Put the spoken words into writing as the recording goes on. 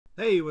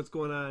Hey, what's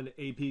going on,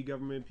 AP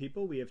Government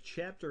people? We have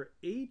Chapter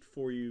 8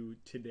 for you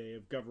today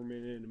of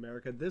Government in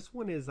America. This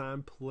one is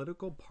on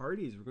political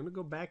parties. We're going to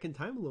go back in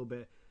time a little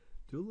bit,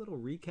 do a little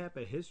recap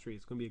of history.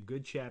 It's going to be a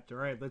good chapter.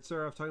 All right, let's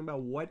start off talking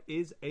about what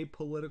is a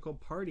political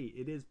party.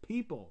 It is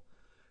people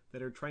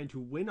that are trying to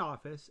win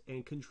office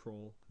and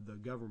control the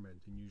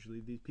government. And usually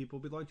these people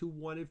belong to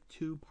one of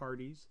two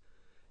parties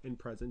in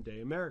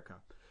present-day America.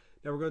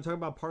 Now we're going to talk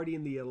about party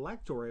in the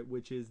electorate,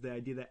 which is the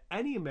idea that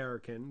any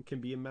American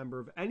can be a member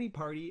of any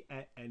party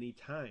at any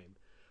time.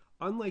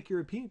 Unlike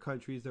European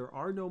countries, there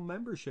are no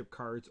membership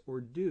cards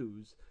or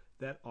dues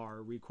that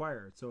are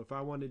required. So if I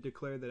want to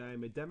declare that I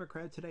am a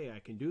Democrat today, I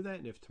can do that.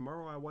 And if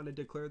tomorrow I want to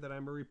declare that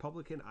I'm a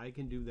Republican, I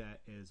can do that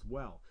as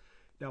well.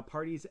 Now,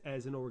 parties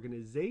as an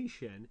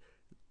organization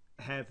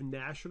have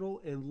national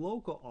and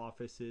local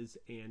offices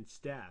and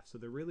staff. So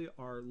there really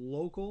are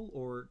local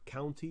or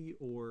county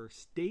or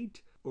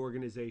state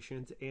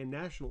organizations and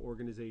national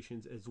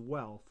organizations as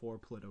well for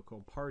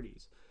political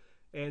parties.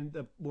 And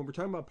when we're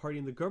talking about party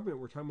in the government,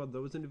 we're talking about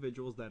those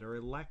individuals that are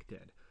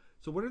elected.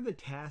 So what are the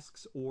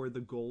tasks or the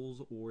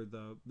goals or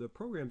the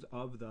programs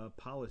of the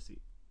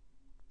policy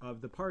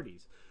of the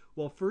parties?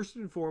 Well, first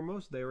and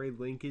foremost, they're a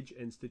linkage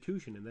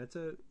institution, and that's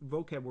a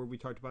vocab word we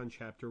talked about in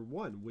Chapter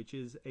 1, which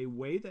is a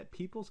way that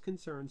people's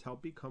concerns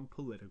help become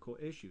political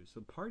issues.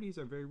 So parties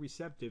are very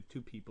receptive to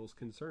people's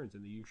concerns,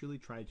 and they usually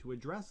try to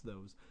address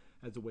those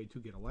as a way to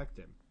get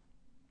elected.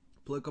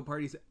 Political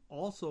parties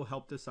also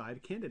help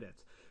decide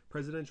candidates.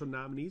 Presidential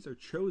nominees are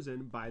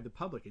chosen by the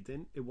public.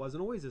 It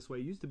wasn't always this way.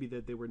 It used to be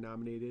that they were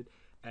nominated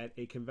at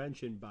a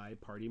convention by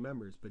party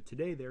members, but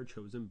today they're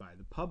chosen by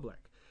the public.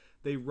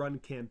 They run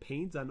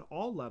campaigns on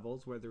all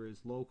levels, whether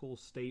it's local,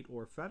 state,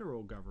 or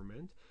federal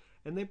government,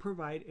 and they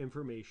provide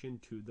information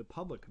to the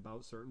public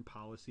about certain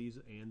policies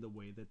and the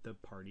way that the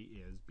party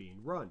is being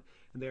run.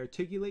 And they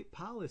articulate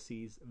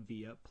policies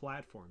via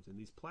platforms, and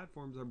these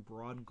platforms are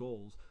broad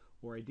goals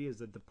or ideas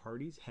that the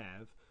parties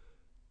have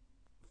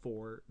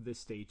for the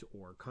state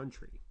or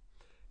country.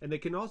 And they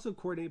can also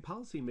coordinate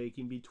policy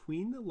making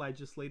between the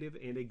legislative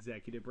and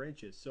executive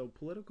branches. So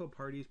political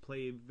parties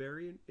play a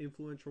very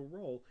influential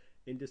role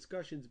in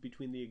discussions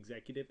between the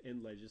executive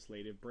and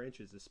legislative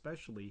branches,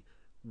 especially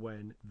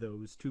when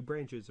those two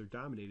branches are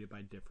dominated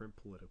by different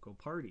political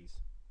parties.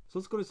 So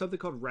let's go to something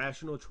called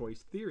rational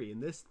choice theory.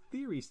 And this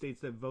theory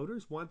states that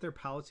voters want their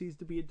policies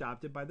to be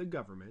adopted by the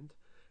government,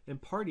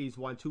 and parties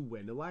want to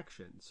win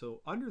elections.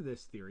 So under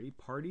this theory,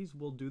 parties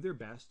will do their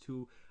best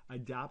to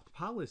adopt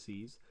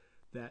policies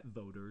that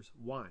voters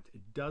want.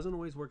 It doesn't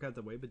always work out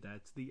that way, but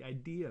that's the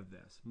idea of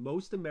this.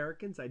 Most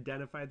Americans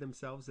identify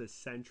themselves as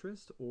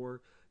centrist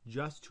or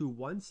just to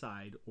one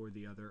side or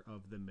the other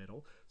of the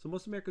middle. So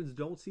most Americans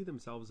don't see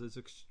themselves as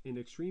in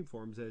extreme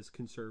forms as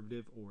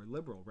conservative or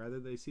liberal. Rather,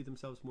 they see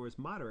themselves more as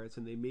moderates,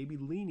 and they may be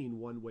leaning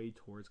one way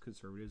towards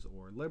conservatives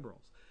or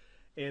liberals.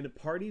 And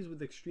parties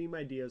with extreme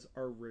ideas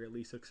are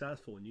rarely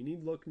successful. And you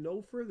need look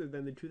no further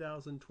than the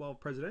 2012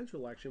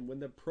 presidential election, when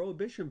the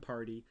Prohibition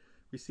Party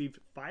received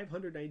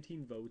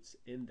 519 votes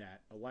in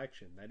that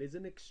election. That is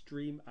an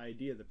extreme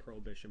idea, the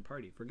Prohibition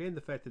Party. Forgetting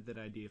the fact that that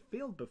idea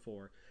failed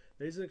before,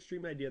 that is an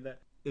extreme idea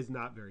that is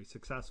not very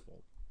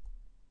successful.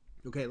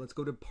 Okay, let's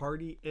go to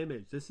party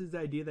image. This is the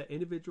idea that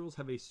individuals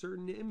have a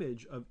certain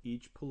image of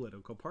each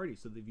political party.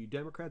 So they view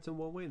Democrats in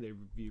one way and they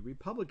view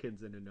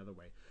Republicans in another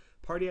way.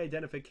 Party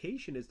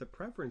identification is the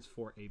preference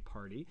for a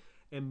party,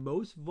 and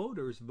most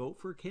voters vote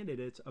for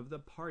candidates of the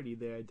party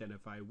they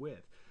identify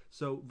with.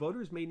 So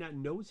voters may not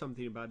know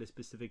something about a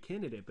specific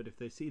candidate, but if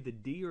they see the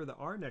D or the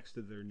R next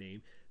to their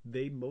name,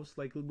 they most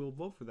likely will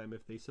vote for them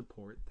if they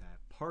support that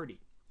party.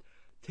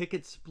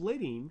 Ticket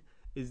splitting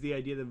is the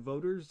idea that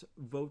voters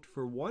vote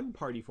for one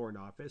party for an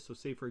office. So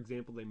say, for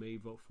example, they may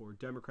vote for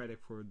Democratic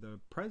for the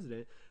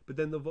president, but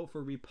then they'll vote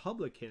for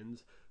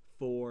Republicans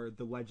for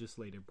the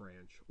legislative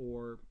branch,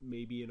 or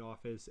maybe an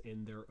office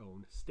in their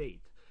own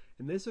state.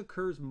 And this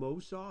occurs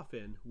most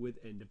often with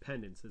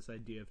independents, this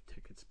idea of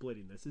ticket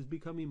splitting. This is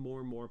becoming more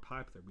and more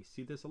popular. We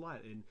see this a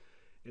lot.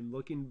 And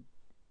looking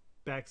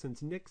back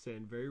since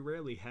Nixon, very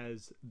rarely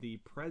has the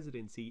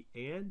presidency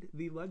and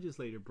the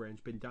legislative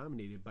branch been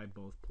dominated by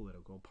both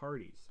political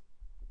parties.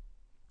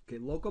 Okay,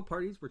 local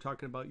parties, we're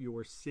talking about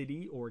your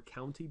city or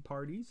county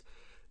parties.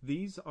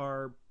 These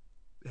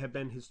have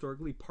been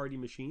historically party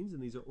machines,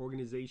 and these are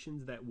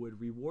organizations that would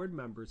reward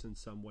members in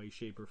some way,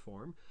 shape, or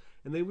form,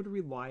 and they would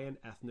rely on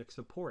ethnic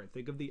support.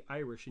 Think of the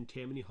Irish in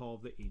Tammany Hall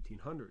of the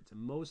 1800s,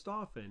 and most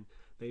often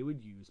they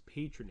would use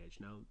patronage.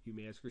 Now, you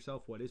may ask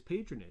yourself, what is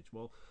patronage?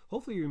 Well,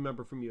 hopefully you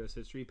remember from U.S.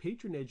 history,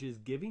 patronage is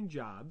giving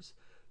jobs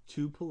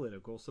to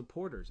political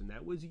supporters, and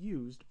that was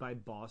used by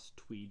Boss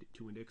Tweed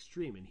to an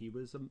extreme, and he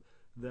was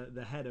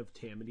the head of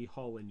Tammany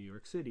Hall in New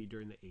York City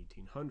during the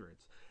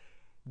 1800s.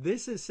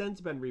 This has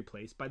since been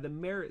replaced by the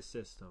merit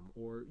system,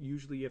 or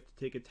usually you have to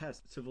take a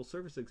test, civil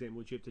service exam,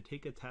 which you have to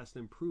take a test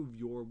and prove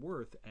your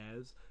worth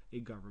as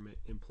a government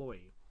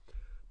employee.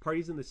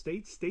 Parties in the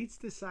states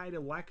decide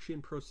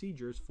election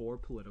procedures for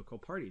political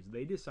parties.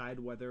 They decide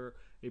whether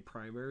a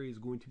primary is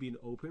going to be an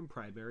open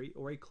primary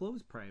or a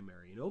closed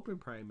primary. An open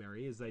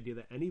primary is the idea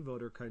that any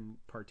voter can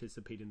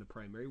participate in the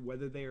primary,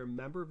 whether they are a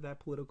member of that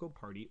political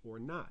party or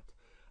not.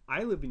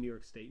 I live in New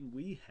York State, and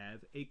we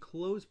have a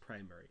closed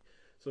primary.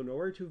 So in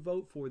order to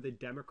vote for the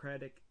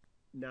Democratic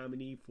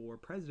nominee for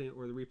president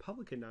or the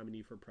Republican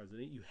nominee for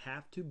president, you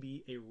have to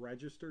be a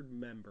registered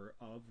member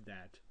of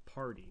that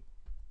party.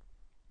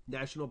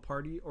 National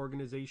party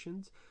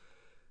organizations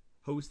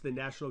host the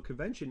National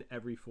Convention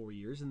every 4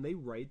 years, and they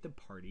write the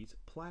party's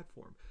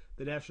platform.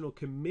 The National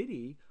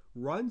Committee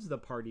runs the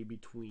party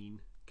between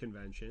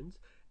conventions,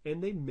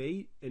 and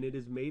it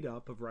is made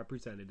up of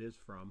representatives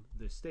from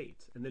the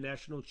states. And the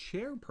national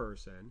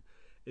chairperson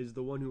is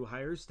the one who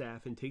hires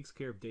staff and takes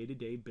care of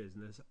day-to-day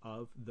business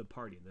of the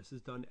party. And this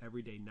is done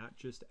every day, not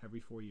just every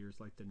 4 years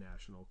like the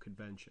National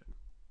Convention.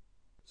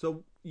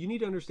 So you need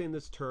to understand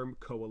this term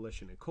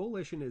coalition. A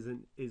coalition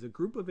is a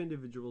group of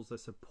individuals that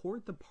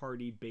support the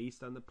party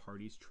based on the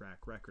party's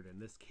track record. And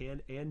this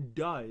can and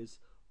does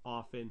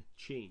often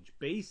change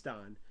based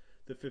on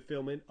the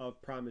fulfillment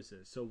of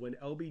promises. So when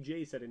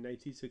LBJ said in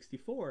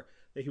 1964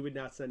 that he would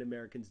not send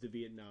Americans to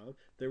Vietnam,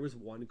 there was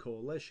one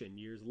coalition.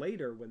 Years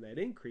later, when that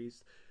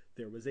increased,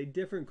 there was a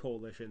different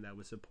coalition that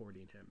was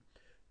supporting him.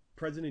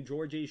 President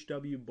George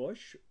H.W.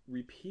 Bush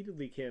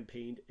repeatedly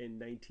campaigned in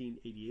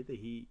 1988 that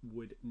he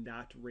would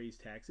not raise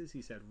taxes.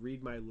 He said,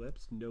 "Read my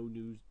lips, no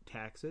new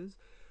taxes."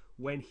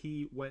 When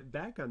he went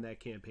back on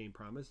that campaign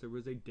promise, there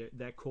was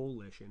that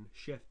coalition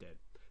shifted.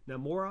 Now,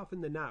 more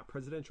often than not,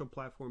 presidential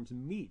platforms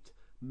meet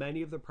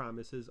many of the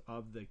promises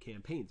of the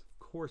campaigns. Of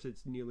course,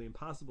 it's nearly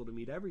impossible to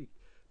meet every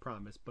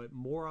promise, but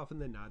more often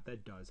than not,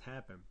 that does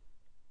happen.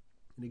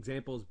 An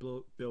example is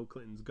Bill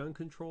Clinton's gun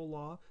control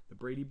law, the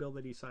Brady bill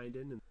that he signed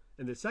in.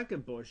 And the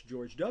second Bush,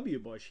 George W.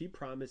 Bush, he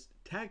promised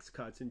tax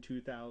cuts in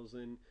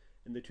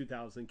the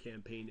 2000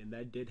 campaign, and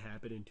that did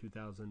happen in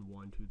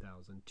 2001,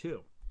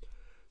 2002.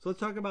 So let's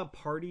talk about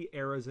party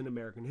eras in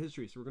American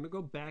history. So we're going to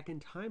go back in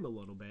time a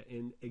little bit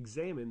and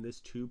examine this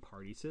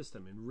two-party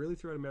system. And really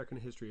throughout American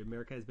history,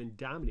 America has been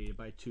dominated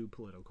by two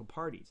political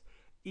parties,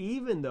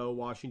 even though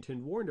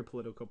Washington warned of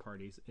political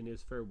parties in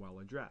his farewell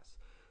address.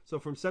 So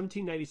from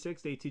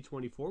 1796 to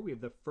 1824, we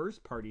have the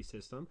first party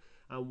system.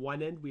 On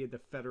one end, we had the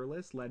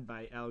Federalists led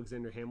by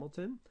Alexander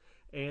Hamilton.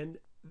 And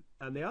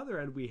on the other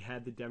end, we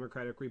had the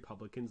Democratic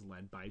Republicans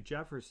led by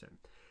Jefferson.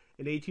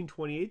 In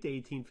 1828 to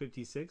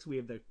 1856, we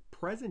have the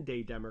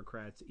present-day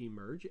Democrats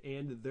emerge,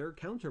 and their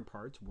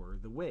counterparts were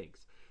the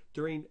Whigs.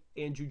 During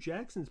Andrew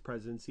Jackson's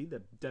presidency,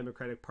 the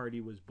Democratic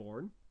Party was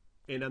born.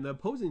 And on the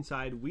opposing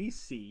side, we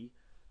see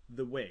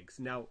the Whigs.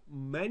 Now,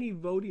 many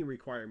voting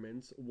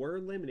requirements were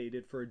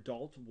eliminated for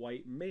adult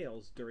white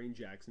males during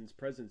Jackson's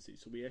presidency.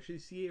 So we actually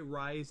see a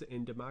rise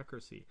in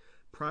democracy.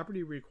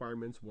 Property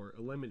requirements were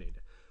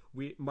eliminated.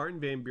 Martin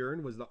Van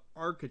Buren was the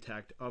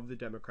architect of the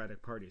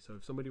Democratic Party. So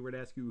if somebody were to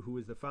ask you who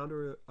is the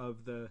founder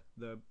of the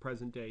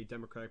present-day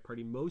Democratic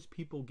Party, most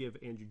people give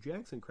Andrew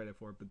Jackson credit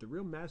for it, but the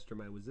real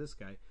mastermind was this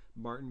guy,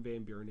 Martin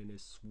Van Buren, and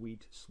his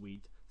sweet,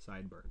 sweet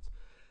sideburns.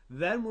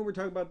 Then when we're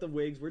talking about the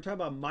Whigs, we're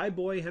talking about my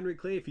boy Henry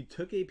Clay. If you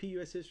took AP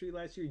US History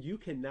last year, you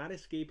cannot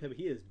escape him.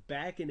 He is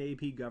back in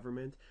AP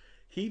government.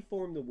 He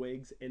formed the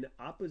Whigs in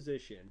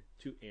opposition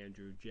to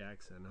Andrew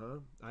Jackson, huh?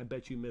 I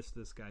bet you missed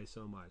this guy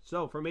so much.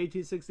 So from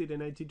 1860 to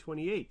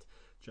 1928,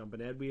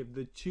 jumping ahead, we have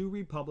the two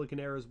Republican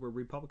eras where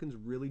Republicans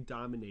really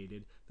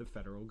dominated the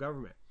federal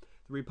government.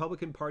 The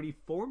Republican Party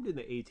formed in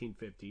the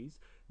 1850s.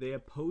 They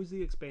opposed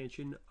the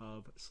expansion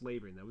of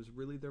slavery, and that was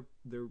really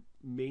their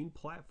main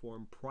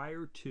platform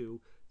prior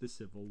to the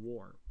Civil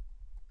War.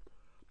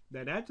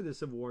 Then after the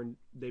Civil War,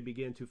 they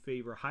began to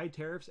favor high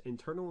tariffs,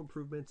 internal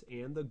improvements,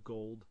 and the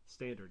gold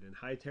standard. And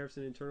high tariffs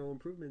and internal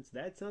improvements,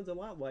 that sounds a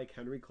lot like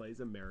Henry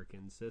Clay's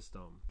American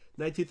system.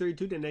 1932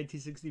 to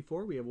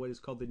 1964, we have what is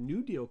called the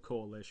New Deal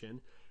Coalition.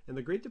 In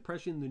the Great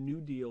Depression, the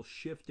New Deal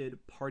shifted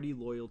party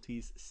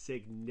loyalties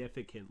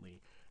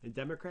significantly. And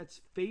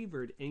Democrats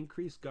favored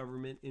increased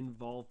government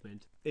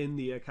involvement in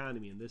the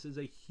economy. And this is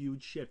a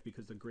huge shift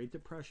because the Great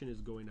Depression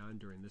is going on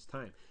during this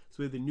time. So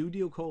we have the New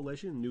Deal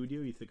Coalition. New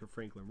Deal, you think of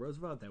Franklin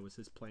Roosevelt. That was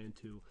his plan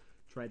to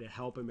try to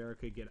help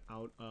America get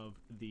out of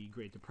the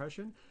Great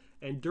Depression.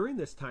 And during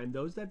this time,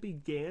 those that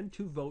began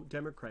to vote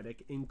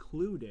Democratic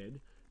included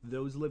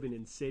those living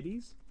in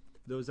cities,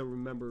 those that were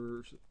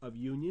members of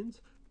unions,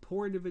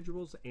 poor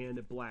individuals,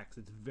 and blacks.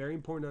 It's very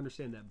important to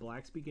understand that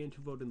blacks began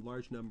to vote in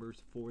large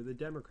numbers for the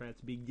Democrats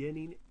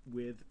beginning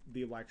with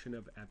the election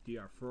of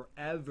FDR.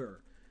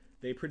 Forever,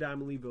 they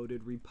predominantly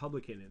voted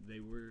Republican. They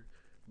were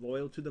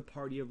loyal to the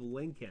party of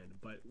Lincoln.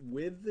 But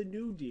with the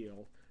New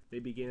Deal, they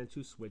began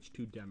to switch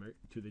to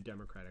the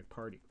Democratic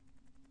Party.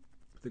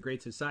 The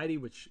Great Society,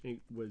 which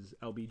was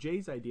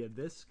LBJ's idea,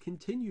 this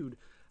continued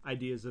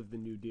ideas of the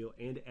New Deal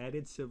and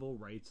added civil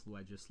rights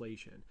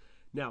legislation.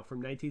 Now, from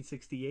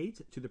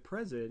 1968 to the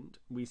present,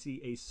 we see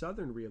a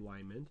Southern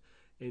realignment,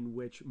 in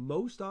which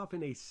most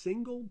often a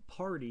single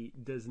party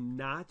does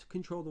not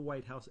control the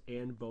White House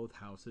and both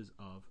houses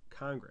of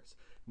Congress.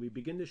 We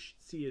begin to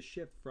see a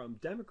shift from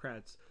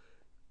Democrats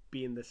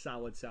being the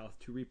solid South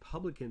to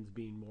Republicans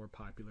being more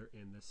popular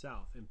in the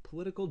South. And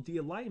political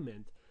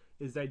de-alignment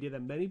is the idea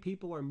that many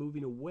people are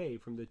moving away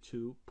from the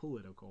two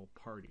political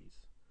parties.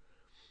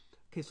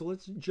 Okay, so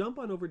let's jump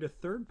on over to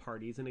third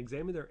parties and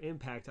examine their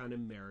impact on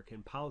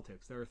American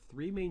politics. There are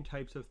three main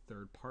types of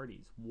third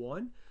parties.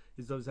 One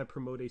is those that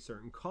promote a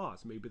certain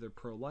cause. Maybe they're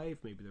pro-life,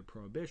 maybe they're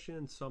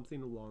prohibition,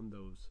 something along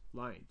those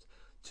lines.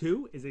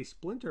 Two is a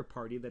splinter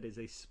party that is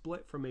a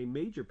split from a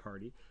major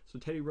party. So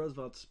Teddy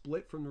Roosevelt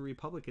split from the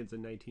Republicans in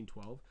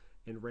 1912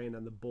 and ran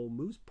on the Bull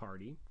Moose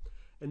Party.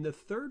 And the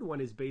third one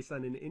is based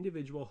on an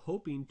individual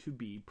hoping to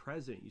be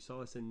president. You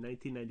saw this in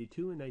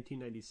 1992 and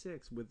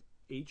 1996 with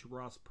H.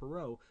 Ross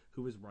Perot,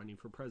 who was running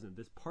for president.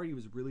 This party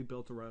was really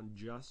built around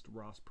just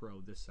Ross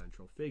Perot, this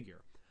central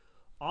figure.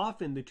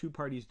 Often the two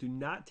parties do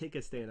not take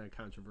a stand on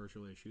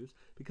controversial issues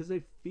because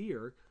they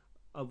fear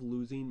of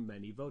losing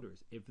many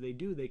voters. If they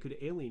do, they could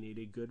alienate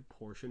a good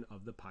portion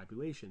of the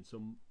population.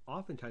 So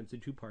oftentimes the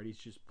two parties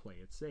just play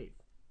it safe.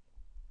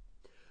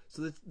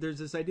 So there's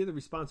this idea of the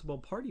responsible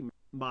party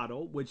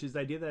model, which is the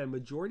idea that a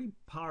majority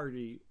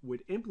party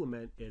would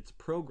implement its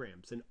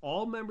programs, and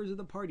all members of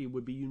the party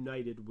would be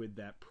united with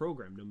that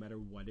program, no matter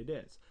what it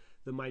is.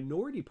 The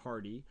minority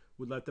party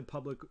would let the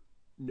public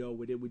know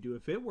what it would do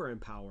if it were in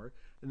power,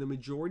 and the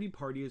majority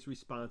party is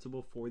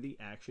responsible for the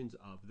actions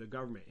of the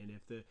government. And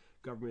if the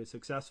government is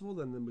successful,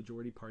 then the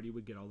majority party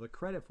would get all the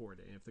credit for it.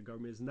 And if the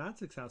government is not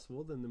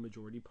successful, then the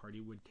majority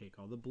party would take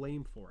all the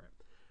blame for it.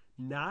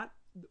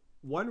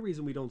 One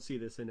reason we don't see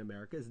this in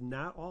America is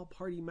not all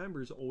party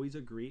members always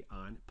agree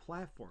on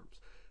platforms.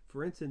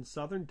 For instance,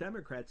 Southern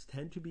Democrats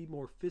tend to be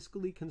more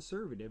fiscally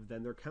conservative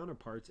than their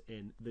counterparts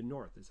in the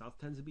North. The South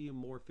tends to be a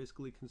more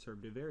fiscally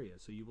conservative area.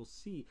 So you will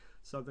see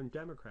Southern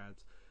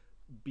Democrats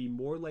be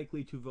more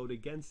likely to vote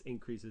against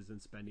increases in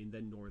spending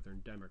than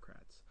Northern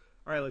Democrats.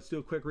 All right, let's do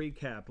a quick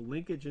recap.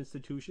 Linkage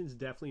institutions,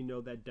 definitely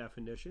know that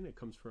definition. It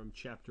comes from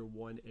Chapter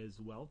 1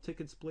 as well.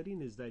 Ticket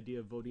splitting is the idea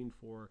of voting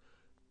for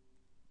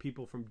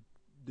people from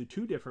the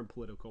two different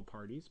political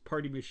parties.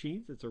 Party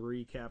machines, it's a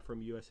recap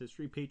from U.S.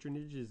 history.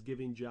 Patronage is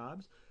giving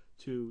jobs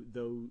to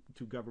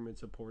government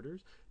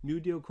supporters.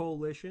 New Deal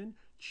coalition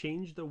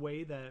changed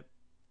the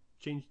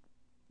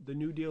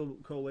New Deal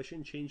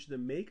coalition changed the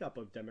makeup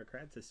of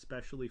Democrats,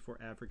 especially for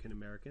African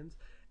Americans.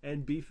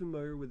 And be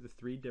familiar with the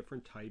three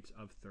different types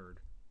of third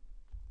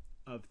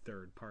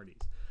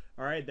parties.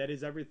 All right, that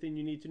is everything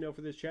you need to know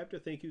for this chapter.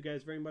 Thank you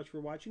guys very much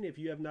for watching. If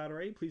you have not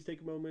already, please take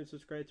a moment and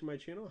subscribe to my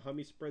channel. Help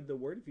me spread the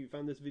word. If you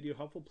found this video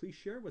helpful, please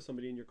share it with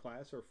somebody in your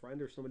class or a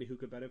friend or somebody who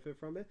could benefit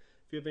from it.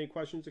 If you have any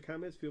questions or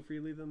comments, feel free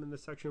to leave them in the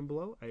section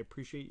below. I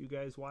appreciate you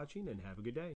guys watching, and have a good day.